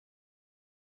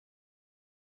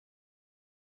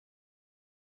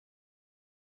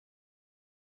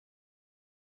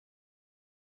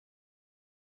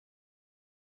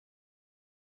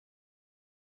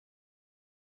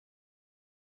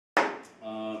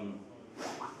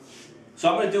So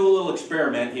I'm going to do a little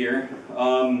experiment here,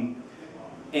 and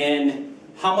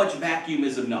how much vacuum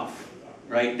is enough,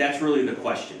 right? That's really the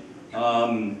question.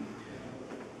 30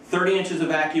 inches of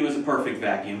vacuum is a perfect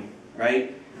vacuum,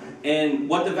 right? And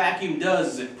what the vacuum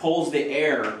does is it pulls the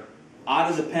air out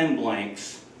of the pen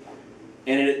blanks,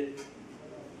 and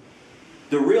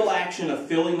the real action of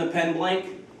filling the pen blank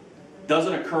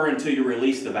doesn't occur until you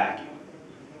release the vacuum.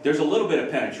 There's a little bit of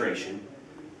penetration,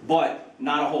 but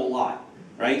not a whole lot,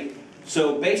 right?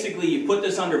 So basically you put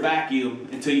this under vacuum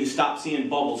until you stop seeing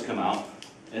bubbles come out,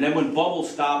 and then when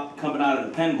bubbles stop coming out of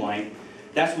the pen blank,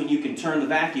 that's when you can turn the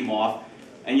vacuum off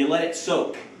and you let it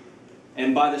soak.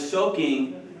 And by the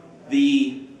soaking,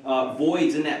 the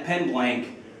voids in that pen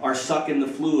blank are sucking the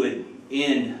fluid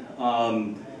in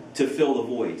to fill the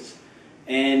voids.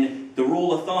 And the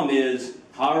rule of thumb is,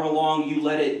 however long you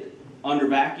let it under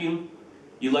vacuum,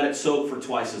 you let it soak for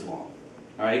twice as long.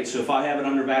 All right, so if I have it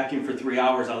under vacuum for 3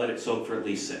 hours, I let it soak for at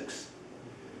least 6.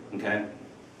 Okay?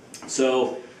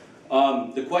 So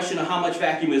the question of how much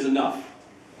vacuum is enough?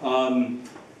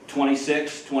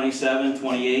 26, 27,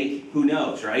 28, who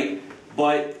knows, right?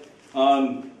 But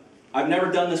I've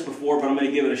never done this before, but I'm going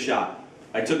to give it a shot.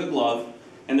 I took a glove,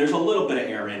 and there's a little bit of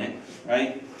air in it,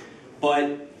 right?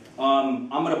 But I'm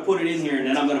going to put it in here, and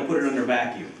then I'm going to put it under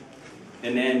vacuum.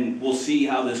 And then we'll see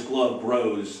how this glove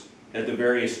grows at the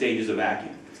various stages of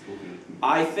vacuum.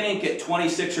 I think at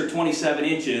 26 or 27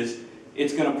 inches,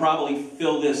 it's going to probably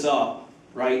fill this up,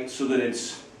 right, so that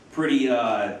it's pretty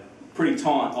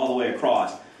taut all the way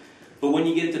across. But when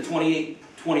you get to 28,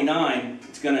 29,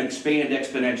 it's going to expand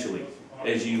exponentially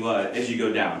as you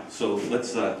go down. So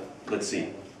let's see.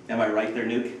 Am I right there,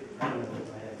 Nuke?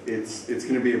 It's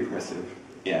going to be impressive.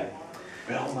 Yeah.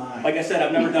 Like I said,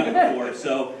 I've never done it before,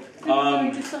 so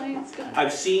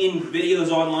I've seen videos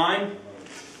online,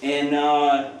 and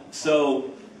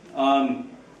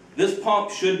this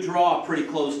pump should draw pretty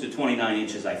close to 29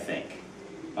 inches, I think.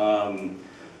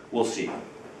 We'll see.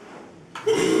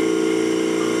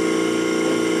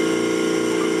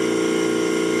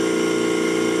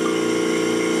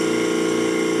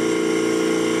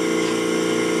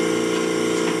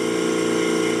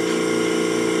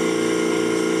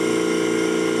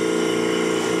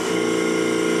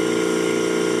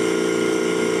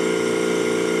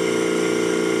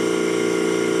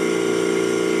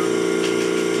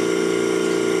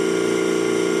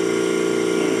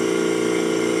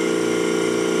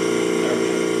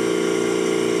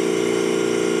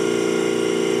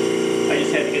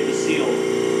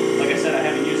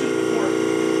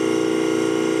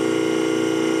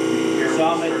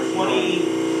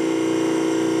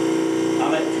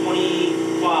 I'm at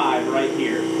 25 right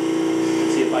here.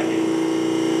 Let's see if I can.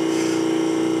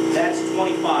 That's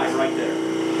 25 right there.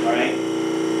 All right.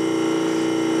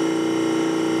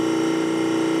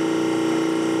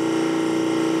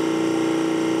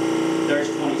 There's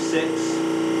 26.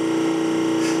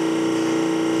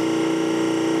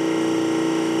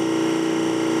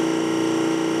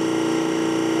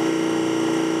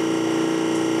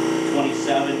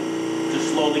 Just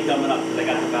slowly coming up because I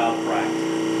got the valve cracked.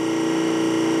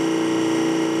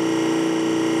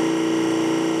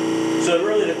 So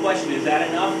really the question, is that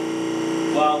enough?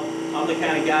 Well, I'm the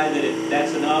kind of guy that if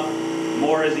that's enough,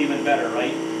 more is even better,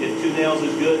 right? If 2 nails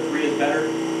is good, 3 is better,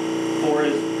 4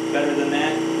 is better than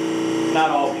that.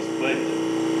 Not always, but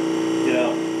you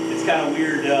know, it's kind of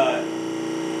weird.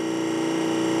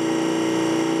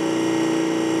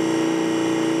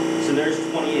 So there's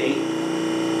 28.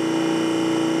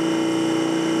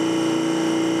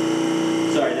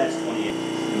 Sorry, that's 28.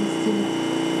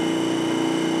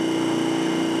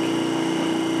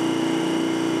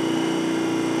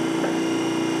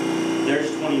 There's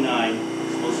 29.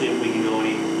 So we'll see if we can go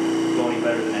any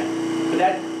better than that. But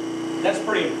that's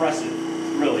pretty impressive,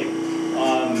 really.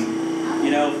 You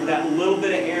know, for that little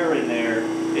bit of air in there,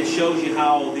 it shows you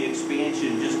how the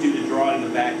expansion, just due to drawing the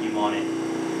vacuum on it.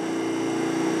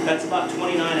 That's about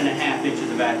 29.5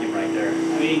 inches of vacuum right there.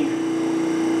 I mean,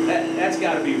 that's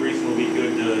got to be reasonably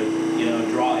good to, you know,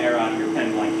 draw air out of your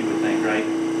pen blank, you would think, right?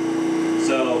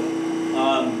 So,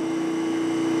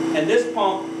 and this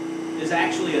pump is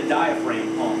actually a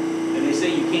diaphragm pump, and they say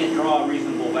you can't draw a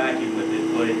reasonable vacuum with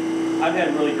it, but I've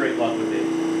had really great luck with it.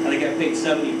 I think I paid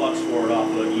 $70 for it off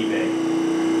of eBay.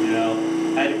 You know,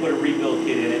 I had to put a rebuild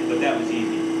kit in it, but that was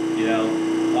easy. You know,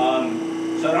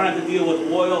 so I don't have to deal with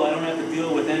oil. I don't have to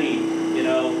deal with any, you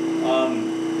know,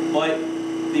 but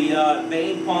the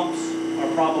Vane pumps are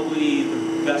probably the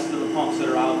best of the pumps that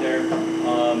are out there,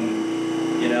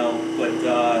 you know, but,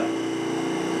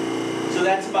 so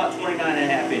that's about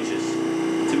 29.5 inches.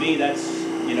 To me, that's,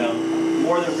 you know,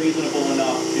 more than reasonable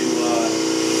enough to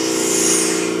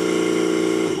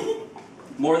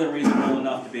More than reasonable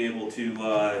enough to be able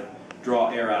to draw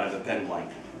air out of a pen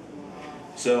blank.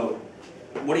 So,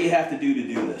 what do you have to do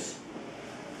this?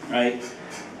 Right?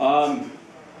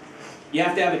 You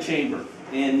have to have a chamber.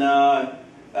 And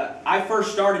I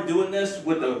first started doing this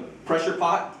with a pressure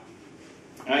pot,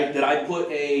 right? That I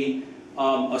put a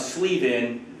sleeve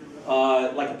in,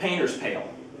 like a painter's pail,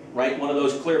 right? One of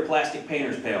those clear plastic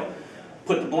painter's pail.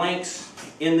 Put the blanks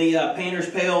in the painter's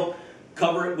pail,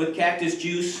 cover it with cactus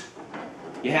juice.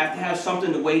 You have to have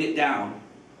something to weight it down,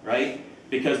 right?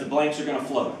 Because the blanks are going to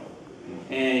float.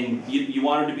 And you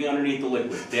want them to be underneath the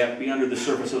liquid. They have to be under the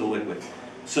surface of the liquid.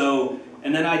 So,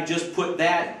 and then I just put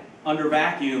that under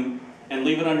vacuum and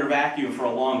leave it under vacuum for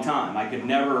a long time. I could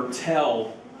never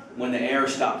tell when the air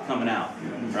stopped coming out,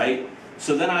 right?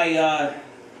 So then I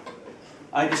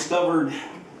discovered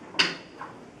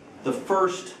the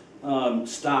first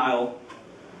style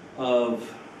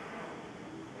of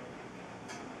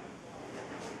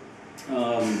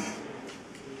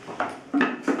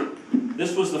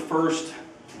this was the first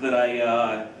that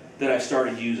I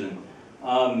started using.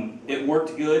 It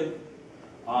worked good,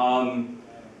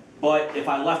 but if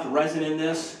I left resin in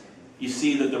this, you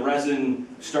see that the resin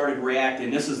started reacting.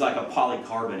 This is like a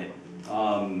polycarbonate.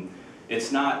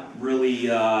 It's not really.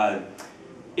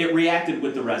 It reacted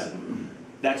with the resin.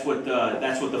 That's what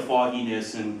the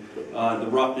fogginess and the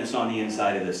roughness on the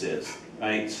inside of this is,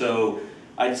 right? So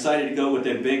I decided to go with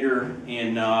a bigger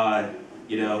and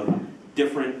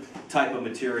different type of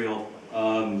material,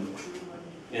 and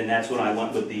that's when I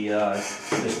went with the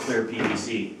this clear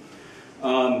PVC.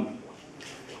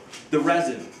 The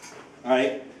resin, all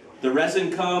right? The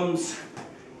resin comes,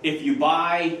 if you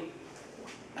buy,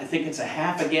 I think it's a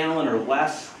half a gallon or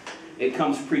less, it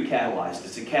comes pre-catalyzed.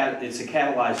 It's a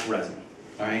catalyzed resin,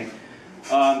 all right?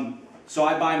 So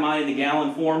I buy mine in the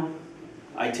gallon form.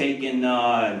 I take in,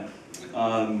 I'll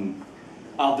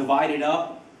divide it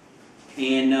up,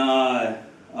 and I'll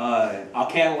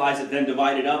catalyze it, then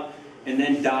divide it up, and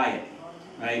then dye it,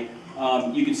 right?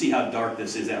 You can see how dark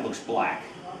this is. That looks black.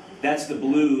 That's the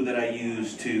blue that I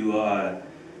use to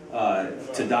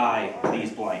dye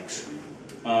these blanks.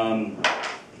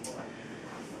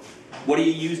 What do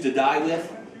you use to dye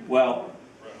with? Well,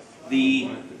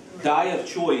 the dye of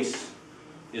choice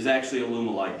is actually a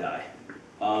Lumelite dye.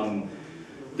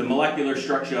 The molecular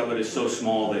structure of it is so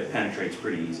small that it penetrates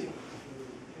pretty easy.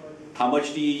 How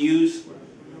much do you use?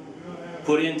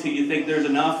 Put in till you think there's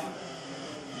enough.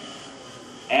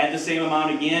 Add the same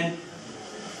amount again.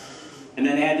 And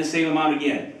then add the same amount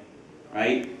again.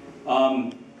 Right?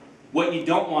 What you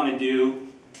don't want to do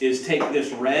is take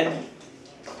this red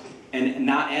and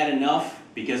not add enough,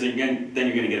 because then you're going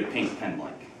to get a pink pen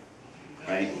blank.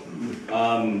 Right?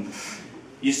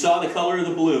 You saw the color of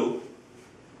the blue.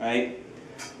 Right?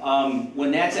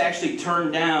 When that's actually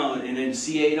turned down and then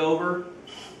C8 over,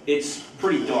 it's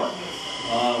pretty dark.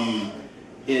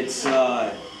 It's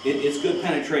good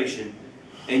penetration,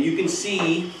 and you can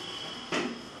see.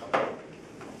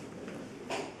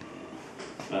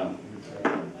 I'm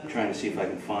trying to see if I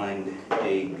can find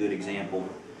a good example.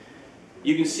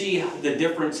 You can see the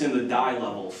difference in the dye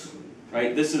levels,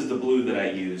 right? This is the blue that I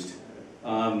used.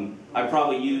 I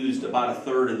probably used about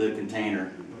 1/3 of the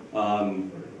container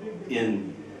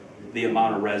in the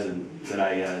amount of resin that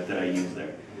I used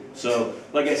there. So,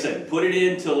 like I said, put it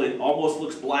in till it almost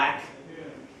looks black.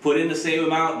 Put in the same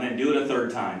amount and then do it a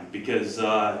 3rd time, because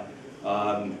the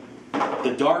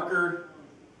darker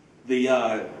the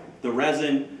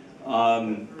resin,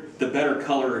 the better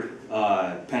color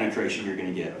penetration you're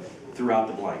going to get throughout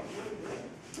the blank.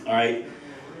 All right,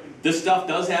 this stuff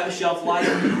does have a shelf life,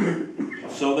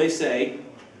 so they say,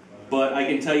 but I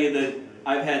can tell you that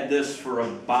I've had this for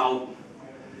about,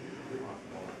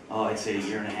 I'd say 1.5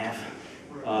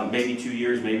 years, maybe 2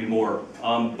 years, maybe more.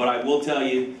 But I will tell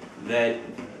you that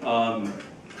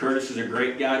Curtis is a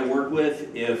great guy to work with.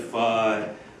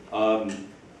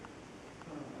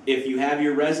 If you have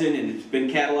your resin and it's been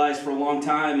catalyzed for a long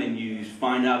time and you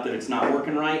find out that it's not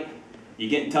working right, you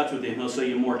get in touch with him. He'll sell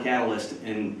you more catalyst,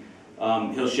 and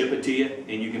he'll ship it to you,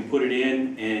 and you can put it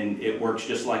in, and it works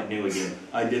just like new again.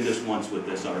 I did this once with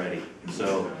this already.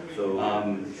 So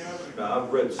now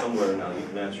I've read somewhere, now you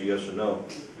can answer yes or no,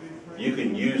 you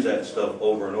can use that stuff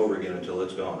over and over again until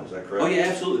it's gone. Is that correct? Oh yeah,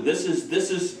 absolutely. This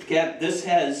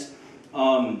has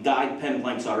dyed pen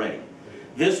blanks already.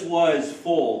 This was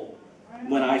full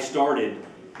when I started,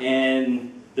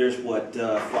 and there's what,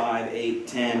 5, 8,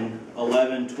 10,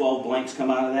 11, 12 blanks come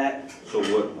out of that. So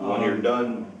when you're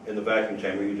done in the vacuum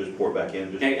chamber, you just pour it back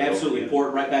in? Absolutely, pour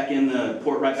it right back in the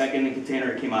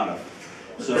container it came out of.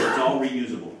 So it's all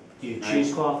reusable. Do you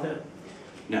cheesecloth it?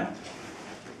 No.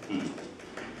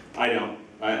 I don't.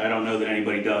 I don't know that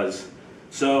anybody does.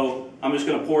 So I'm just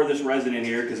going to pour this resin in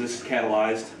here because this is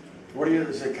catalyzed. What do you,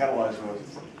 is it catalyzed with?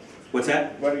 What's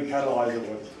that? What do you catalyze it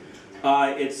with?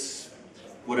 It's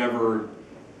whatever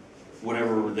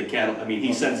the I mean,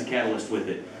 he sends a catalyst with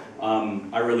it.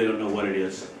 I really don't know what it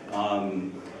is.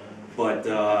 But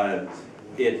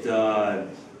it's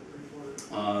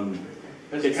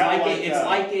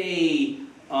like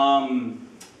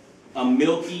a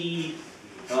milky,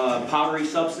 powdery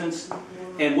substance.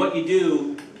 And what you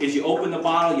do is you open the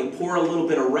bottle, you pour a little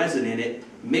bit of resin in it,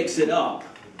 mix it up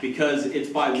because it's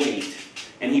by weight.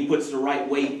 And he puts the right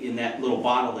weight in that little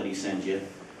bottle that he sends you.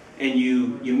 And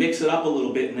you mix it up a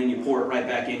little bit and then you pour it right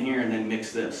back in here and then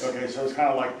mix this. Okay, so it's kind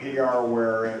of like PR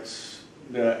where it's,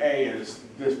 the A is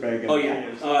this big and Oh the yeah,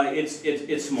 B is...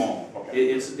 it's small. Okay.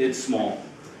 It's small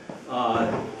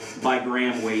by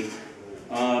gram weight.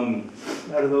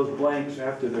 Out of those blanks,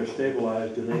 after they're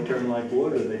stabilized, do they turn like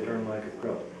wood or do they turn like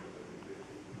acrylic?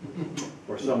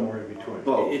 Or somewhere in between?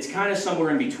 It's kind of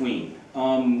somewhere in between.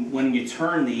 When you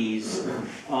turn these,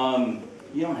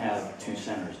 you don't have two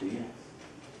centers, do you?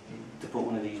 To put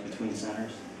one of these between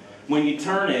centers. When you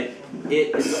turn it,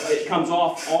 it comes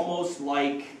off almost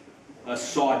like a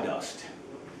sawdust.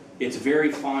 It's a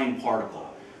very fine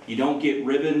particle. You don't get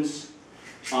ribbons,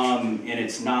 and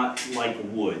it's not like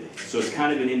wood. So it's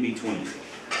kind of an in-between,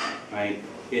 right?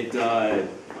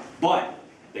 But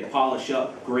they polish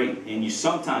up great, and you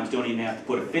sometimes don't even have to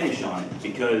put a finish on it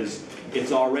because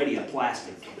it's already a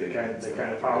plastic. They kind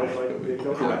of polish like a big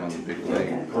dog? Correct.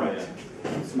 Correct.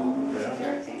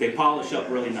 They polish up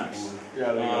really nice.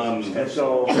 Yeah, they go. And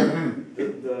so,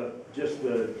 just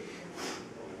the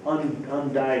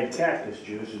undyed cactus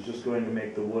juice is just going to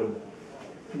make the wood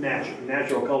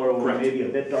natural color over Correct. maybe a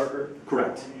bit darker?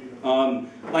 Correct.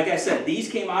 Like I said, these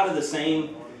came out of the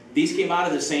same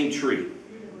tree,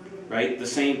 right? The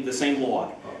same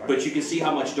log. But you can see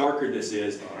how much darker this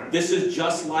is. This is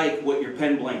just like what your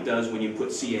pen blank does when you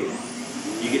put CA in.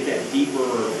 You get that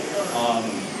deeper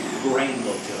grain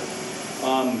look to it.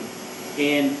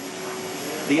 And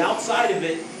the outside of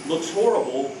it looks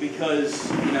horrible because,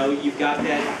 you know, you've got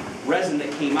that resin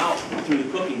that came out through the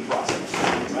cooking process,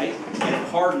 right? And it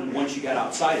hardened once you got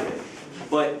outside of it.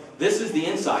 But this is the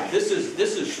inside. This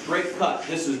is straight cut.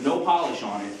 This is no polish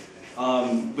on it.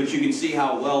 But you can see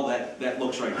how well that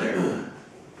looks right there,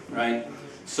 right?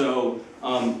 So,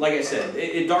 like I said,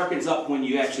 it darkens up when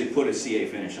you actually put a CA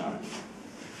finish on it.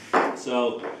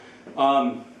 So,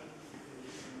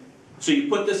 so you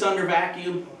put this under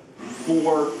vacuum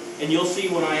and you'll see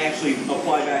when I actually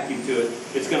apply vacuum to it,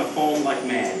 it's going to foam like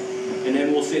mad. And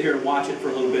then we'll sit here and watch it for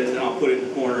a little bit, and then I'll put it in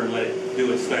the corner and let it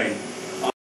do its thing.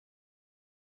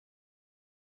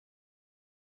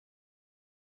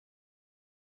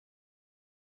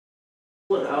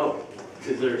 Pull it out.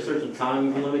 Is there a certain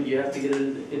time limit you have to get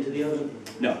it into the oven?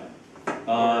 No.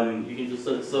 You can just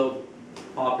let it soak,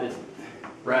 pop it,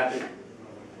 wrap it,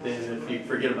 then if you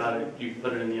forget about it, you can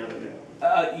put it in the oven.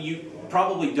 You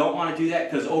probably don't want to do that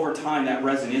because over time that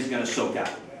resin is going to soak out,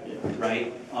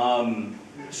 right?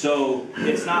 So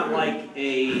it's not like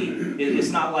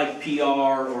PR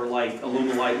or like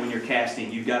Alumilite when you're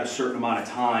casting. You've got a certain amount of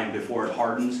time before it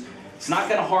hardens. It's not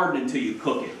going to harden until you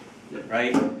cook it,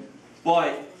 right?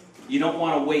 But you don't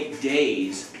want to wait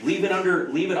days. Leave it under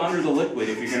the liquid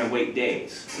if you're going to wait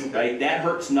days, right? That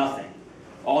hurts nothing.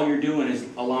 All you're doing is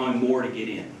allowing more to get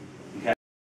in.